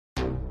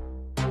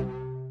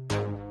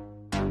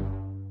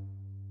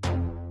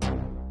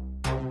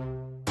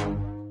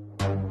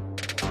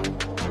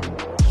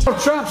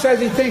Trump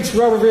says he thinks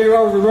Roe v.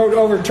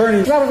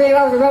 overturning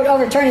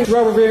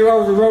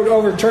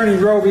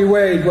Roe v.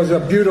 Wade was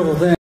a beautiful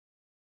thing.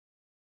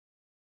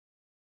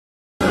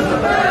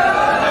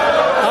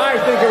 I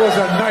think it was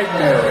a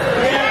nightmare.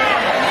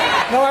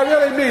 No, I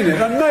really mean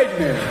it, a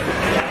nightmare.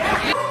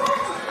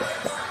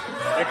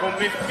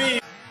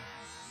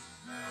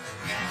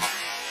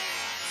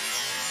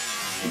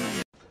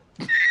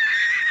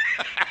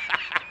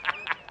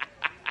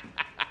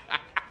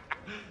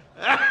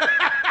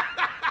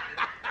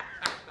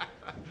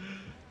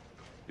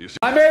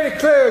 I made it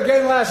clear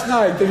again last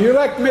night that you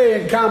elect me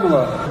and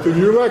Kamala.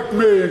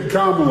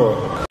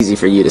 Easy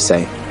for you to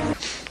say.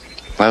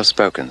 Well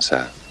spoken,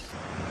 sir.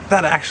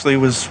 That actually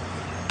was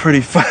pretty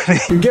funny.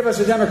 You give us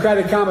a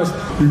Democratic Congress.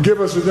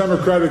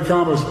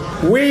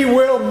 We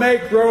will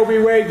make Roe v.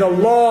 Wade the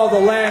law of the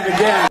land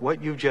again.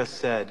 What you just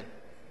said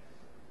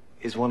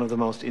is one of the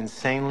most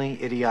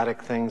insanely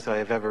idiotic things I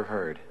have ever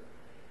heard.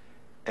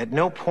 At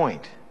no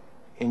point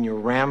in your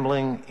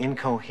rambling,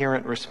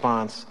 incoherent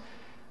response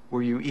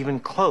were you even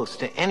close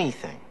to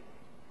anything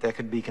that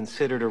could be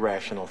considered a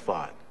rational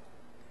thought.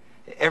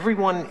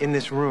 Everyone in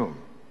this room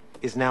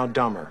is now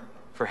dumber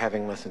for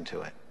having listened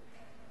to it.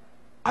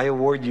 I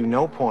award you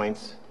no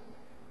points,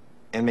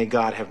 and may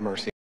God have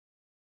mercy.